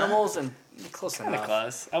So It's not. animals and close kind of enough.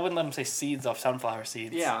 close. I wouldn't let them say seeds off sunflower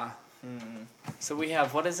seeds. Yeah. Mm-hmm. So we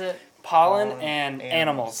have what is it? Pollen Pollen, and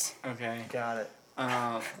animals. animals. Okay. Got it.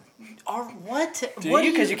 What? Do what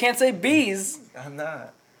you? Because you can't say bees. I'm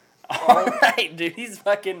not. All right, dude. He's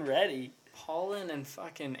fucking ready. Pollen and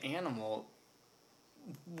fucking animal.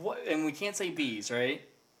 What? And we can't say bees, right?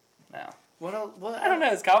 No. What? I don't know.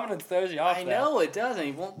 His confidence throws you off. I there. know it doesn't.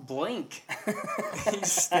 He won't blink.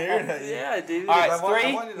 He's staring at you. Yeah, dude. All right, I want- I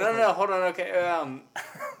 3. want you to No, think. hold on. Okay. I wanna,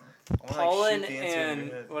 like, Pollen shoot the answer in and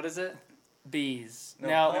your head. what is it? Bees. No,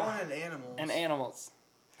 No. pollen and animals. And animals.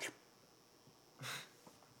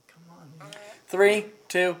 Come on. Man. 3,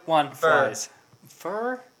 2, 1. Fur. Flies.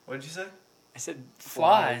 Fur? What did you say? I said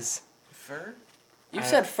Flies. Fur? You I-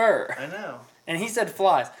 said fur, I know. and he said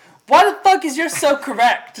flies. Why the fuck is yours so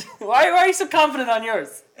correct? Why are you so confident on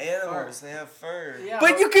yours? Animals, they have fur. Yeah.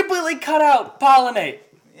 But you completely cut out pollinate.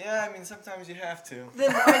 Yeah, I mean, sometimes you have to.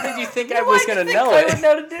 Then why did you think I Why was do you gonna think know I it? would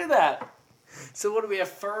know to do that. So what do we have?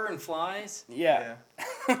 Fur and flies? Yeah.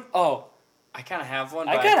 Oh. I kind of have one.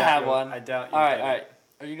 I but kinda doubt have you- one. I doubt you. All right. did All it. right.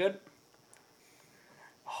 Are you good?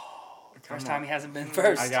 Come First on. time he hasn't been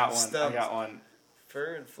first. I got one. Stumped. I got one.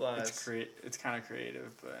 Fur and flies. It's kind of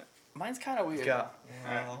creative, but Mine's kind of weird. Got.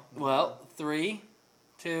 Well, 3,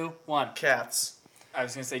 2, 1. Cats. I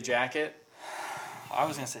was gonna say jacket. I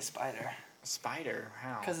was gonna say spider, Spider.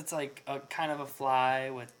 How? because it's like a kind of a fly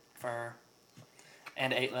with fur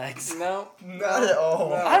and 8 legs. No. Not at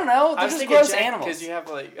all. I don't know. I They're was just thinking gross jacket animals. because you have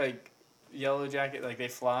like yellow jacket, like they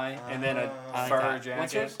fly, and then a I like fur that. jacket.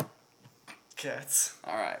 What's yours? Cats.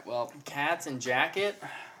 All right. Well, Cats and jacket.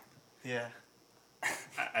 Yeah.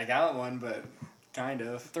 I got one, but kind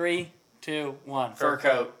of 3, 2, 1. fur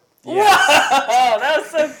coat. Wow, that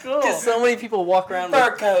was so cool. Because so many people walk around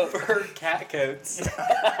Fur with coat. fur cat coats,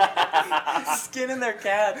 skinning their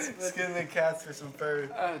cats. Skin the cats for some fur.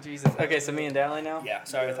 Oh Jesus. Okay, so me and Dally now. Yeah.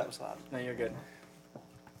 Sorry if that was loud. No, you're good.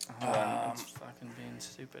 Hold on, it's fucking being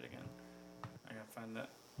stupid again. I gotta find that.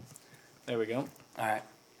 There we go. All right.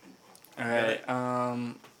 All right.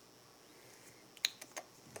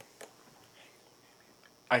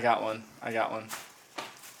 I got one.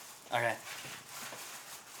 Okay.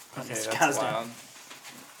 Okay, It's that's kinda wild.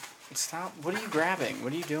 Stop. What are you grabbing?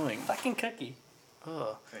 What are you doing? Fucking cookie.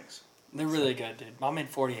 Ugh. Thanks. They're really good, dude. Mom made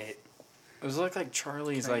 48. Those look like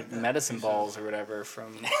Charlie's Can I like get that? medicine balls or whatever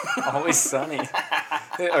from Always Sunny,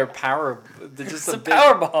 or Power. They're just It's a a big,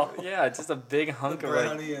 Powerball. Yeah, it's just a big hunk of like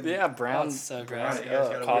brownie and- brown. That's so brown- gross. You guys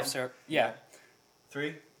ugh. gotta Cough win. syrup. Yeah.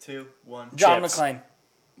 3, 2, 1. John Chips. McClane.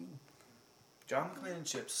 John McClane and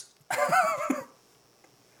chips.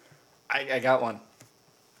 I got one.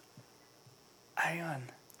 Hang on.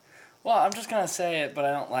 Well, I'm just gonna say it, but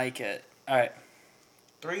I don't like it. All right.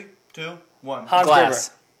 3, 2, 1. Hans Glass.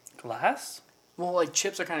 Gruber. Glass? Well, like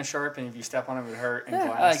chips are kind of sharp, and if you step on them, it would hurt. And Yeah,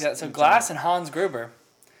 glass. I like that. So Glass and Hans Gruber.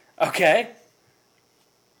 Okay.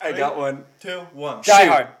 I got one. 2, 1. Die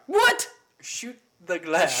Hard. What? Shoot the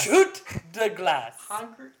glass. Shoot the glass.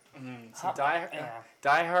 So Yeah.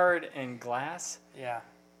 Die Hard and Glass. Yeah.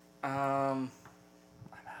 Um.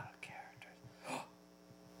 I'm out of characters.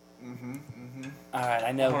 Mm-hmm. All right,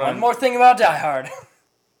 I know Hold one on. more thing about Die Hard.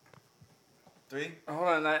 3. Hold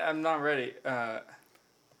on, I'm not ready.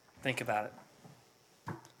 Think about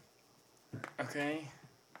it. Okay.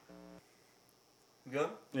 Good?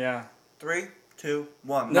 Yeah. 3, 2,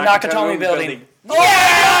 1. The Nakatomi Building.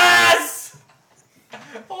 Yes!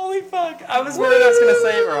 Holy fuck! I was worried I was gonna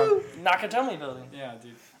say it wrong. Nakatomi Building. Yeah,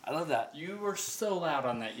 dude. I love that. You were so loud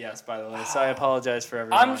on that yes, by the way, so I apologize for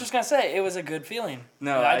everyone. I'm just gonna say it was a good feeling.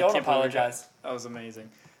 No, And I don't can't believe apologize. That was amazing.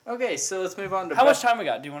 Okay, so let's move on to How much best- time we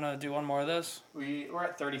got? Do you want to do one more of those? We're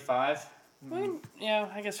at 35. Yeah,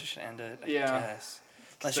 I guess we should end it. Yeah. Yes.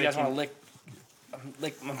 Unless So you guys you want to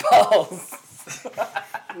lick my balls.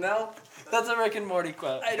 No, That's a Rick and Morty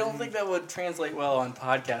quote. I don't think that would translate well on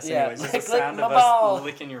podcasts. Yeah, Anyways, just lick the sound my of balls. us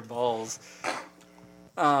licking your balls.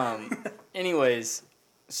 Anyways,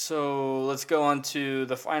 so let's go on to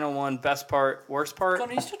the final one. Best part, worst part. Glenn,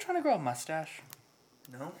 are you still trying to grow a mustache?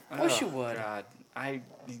 No? I wish Oh, you would. God,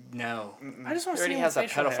 no. I just want He to see already him has a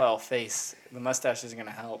with facial hair. pedophile face. The mustache isn't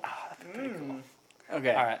gonna help.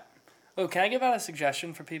 Okay. All right. Oh, can I give out a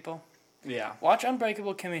suggestion for people? Yeah. Watch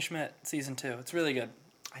Unbreakable Kimmy Schmidt season 2. It's really good.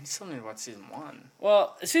 I still need to watch season 1.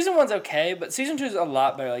 Well, season 1's okay, but season 2 is a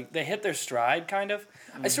lot better. Like they hit their stride, kind of.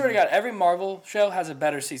 I swear to God, every Marvel show has a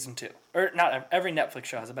better season 2, or not every Netflix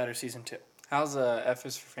show has a better season 2. How's F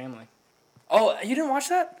is for Family? Oh, you didn't watch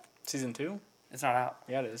that? Season 2? It's not out.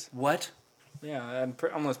 Yeah, it is. What? Yeah, I'm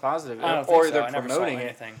almost positive. I don't Or think so. they're I never saw promoting it.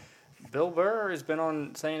 anything. Bill Burr has been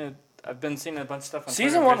on saying it. I've been seeing a bunch of stuff on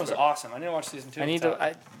Season Twitter 1 and was Facebook. awesome. I didn't watch season 2. I need until- to.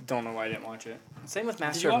 I don't know why I didn't watch it. Same with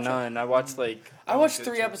Master you of watch it? None. I watched I watched good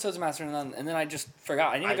 3 too. episodes of Master of None, and then I just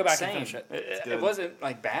forgot. I need to go back same. and finish it. It good. wasn't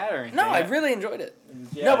like bad or anything. No, I really enjoyed it.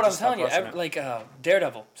 Yeah, no, but I'm just telling you, stopped watching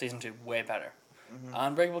Daredevil season 2 way better.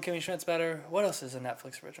 Unbreakable Kimmy Schmidt's better. What else is a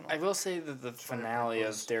Netflix original? I will say that the finale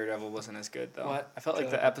of Daredevil wasn't as good though. What? I felt like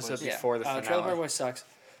the Trailer Park episode Boys. before the finale. Trailer Park Boys sucks.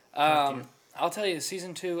 Thank you. I'll tell you,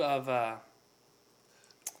 season 2 of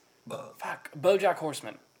BoJack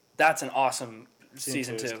Horseman. That's an awesome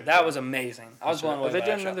season two is 2. good, That yeah. was amazing. I was blown away. Are they by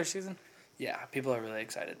doing that show. another season? Yeah, people are really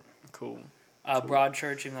excited. Cool.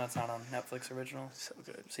 Broadchurch, even though it's not on Netflix original, So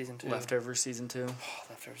good. season 2. Leftover season 2. Oh,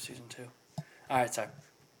 Leftover season 2. All right, so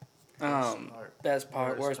best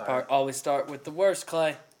part, Worst worst part. part. Always start with the worst,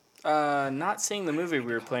 Clay. Not seeing the movie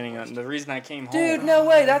we were planning on. The reason I came home. Dude, no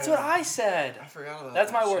way. That's what I said. I forgot about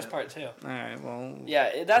That's that my worst shit. part too. All right. Well.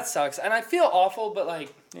 Yeah, that sucks, and I feel awful, but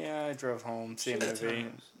like, Yeah, I drove home, see a Shit movie,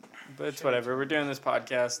 times. but it's whatever. We're doing this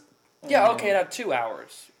podcast. yeah, okay, it had 2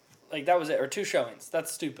 hours, like that was it, or 2 showings.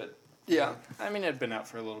 That's stupid. Yeah. I mean, it'd been out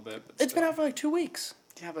for a little bit. But It's been still. out for like 2 weeks.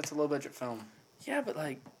 Yeah, but it's a low budget film. Yeah, but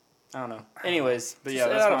like, I don't know. Anyways, but Just yeah,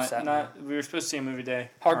 that that's upset not. We were supposed to see a movie day.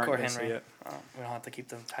 Hardcore Aren't gonna see Henry. it. we don't have to keep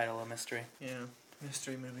the title a mystery. Yeah,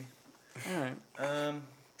 mystery movie. All right.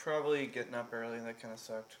 Probably getting up early. That kind of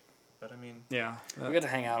sucked. But I mean, Yeah. We get to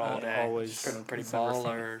hang out all day. always- Just pretty it's never ball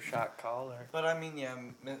fun. or shot call or. but I mean, yeah,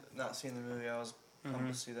 not seeing the movie. I was pumped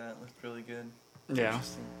to see that. It looked really good. Yeah.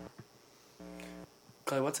 Interesting.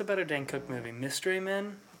 Clay, what's a better Dan Cook movie, Mystery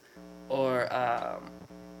Men, or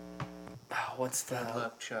what's the Good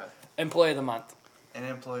luck, Chuck. Employee of the Month? An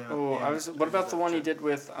employee. Oh, I was. What about the one he did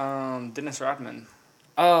with Dennis Rodman?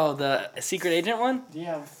 Oh, the Secret Agent one.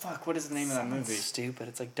 Yeah. Fuck. What is the name of that Something movie? Stupid.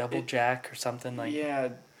 It's like Double Jack or something like Yeah.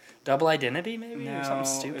 Double Identity maybe No. or something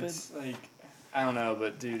stupid. It's like I don't know,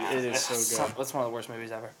 but dude, it is so good. That's one of the worst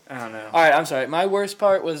movies ever. I don't know. All right, I'm sorry. My worst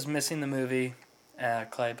part was missing the movie.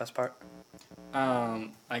 Clay, best part.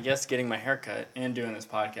 I guess getting my haircut and doing this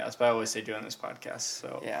podcast, but I always say doing this podcast.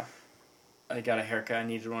 So Yeah. I got a haircut. I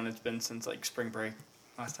needed one. It's been since like spring break.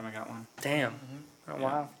 Last time I got one. Damn. Mm-hmm. Oh, Yeah.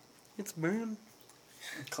 wow. It's been.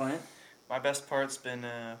 Clint. My best part's been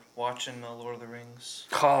watching Lord of the Rings.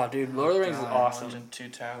 Oh, dude, Lord of the Rings is God, awesome. watching Two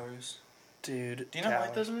Towers. Dude. Do you not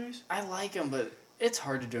like those movies? I like them, but it's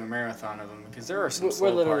hard to do a marathon of them because there are some We're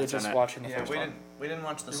slow literally parts just in it. watching the Yeah, first we one. didn't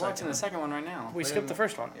watch the We're second watching the one. second one right now. We skipped the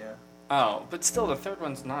first one. Yeah. Oh, but still, the third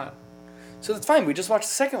one's not. So that's fine. We just watched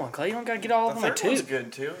the second one, Clay. You don't gotta get all of The them at third one's 2.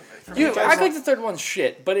 good too. For You me, act like the third one's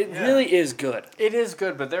shit, but it Yeah. really is good. It is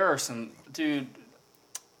good, but there are some dude.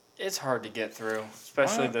 It's hard to get through,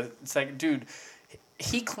 especially Alright. the second. Dude,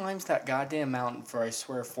 he climbs that goddamn mountain for, I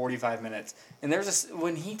swear, 45 minutes. And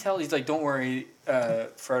when he's like, don't worry,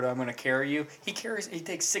 Frodo, I'm going to carry you. He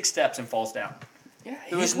takes 6 steps and falls down. Yeah,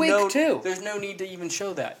 he's weak too. There's no need to even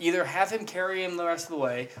show that. Either have him carry him the rest of the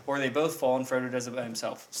way, or they both fall and Frodo does it by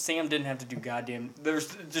himself. Sam didn't have to do goddamn...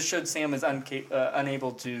 Just showed Sam is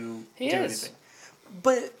unable to do anything.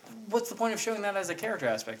 But what's the point of showing that as a character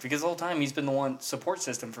aspect? Because the whole time he's been the one support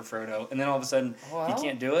system for Frodo, and then all of a sudden he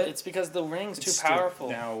can't do it. It's because the ring's too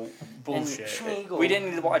powerful. No, bullshit. We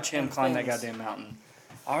didn't need to watch him climb that goddamn mountain.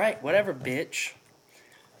 All right, whatever, bitch.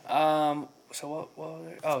 So what?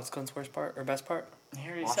 Oh, it's Glenn's worst part or best part? He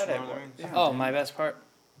already said it. Yeah, my best part.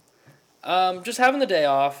 Just having the day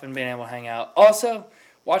off and being able to hang out. Also,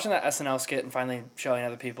 watching that SNL skit and finally showing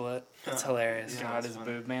other people it. It's hilarious. God is a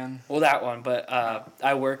boob man. Well, that one, but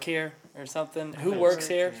I work here or something. Who works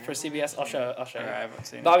here for CBS? I'll show you. I haven't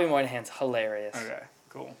seen Bobby Moynihan's hilarious. Okay,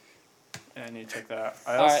 cool. I need to check that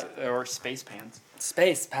out. Or Space Pants.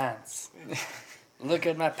 Space Pants. Look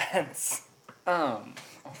at my pants.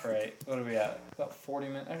 Alright, what are we at? About 40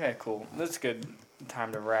 minutes? Okay, cool. That's a good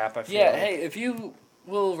time to wrap, I feel Yeah, like. hey, if you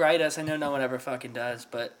will write us, I know no one ever fucking does,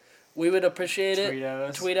 but we would appreciate it.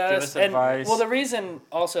 Tweet at us. Give us advice. Well, the reason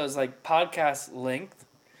also is like podcast length.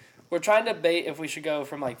 We're trying to debate if we should go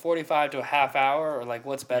from like 45 to a half hour or like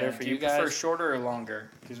what's better for you guys. Do you prefer shorter or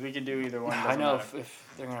longer? Because we could do either one. I know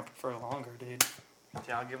if they're going to prefer longer, dude.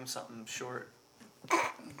 Yeah, I'll give them something short.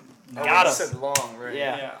 Got us. Said long, right?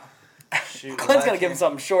 Yeah. Shoot, Clint's going to give him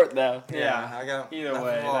something short, though. Yeah, I got either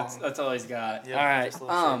way. That's all he's got. Yep, all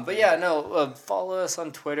right. But yeah, no. Follow us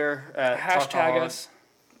on Twitter at hashtag us.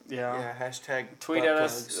 Yeah. Hashtag tweet at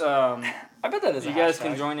us. I bet that is. You guys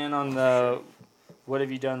can join in on the what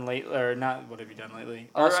have you done lately, or not what have you done lately,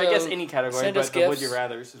 Also, or I guess any category, but the would you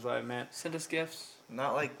rather's is what I meant. Send us gifts.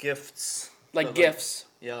 Not like gifts. Like gifts.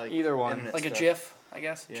 Yeah, like either one. Like stuff. A GIF, I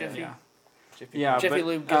guess. Yeah. Jiffy. Yeah. Jiffy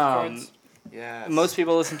Lube gift cards. Yeah. Most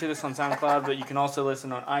people listen to this on SoundCloud, but you can also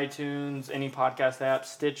listen on iTunes, any podcast app,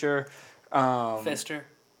 Stitcher. Fister.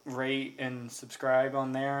 Rate and subscribe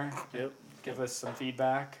on there. Yep. Give us some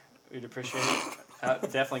feedback. We'd appreciate it.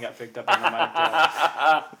 Definitely got picked up on the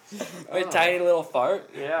mic. A tiny little fart.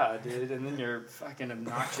 Yeah, dude. And then your fucking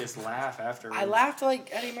obnoxious laugh afterwards. I laughed like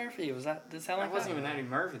Eddie Murphy. Did it sound like that? That wasn't even Eddie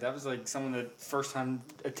Murphy. That was like someone the first time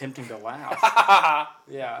attempting to laugh.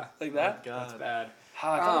 Yeah. Like that? Oh, God. That's bad.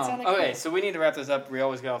 Okay, cool. So we need to wrap this up. We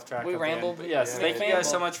always get off track. We rambled. But yes, thank you guys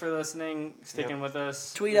so much for listening, sticking with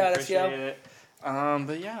us. Tweet at us, yo. Appreciate it.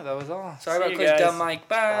 But yeah, that was all. Sorry about Clint's dumb mic.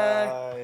 Bye.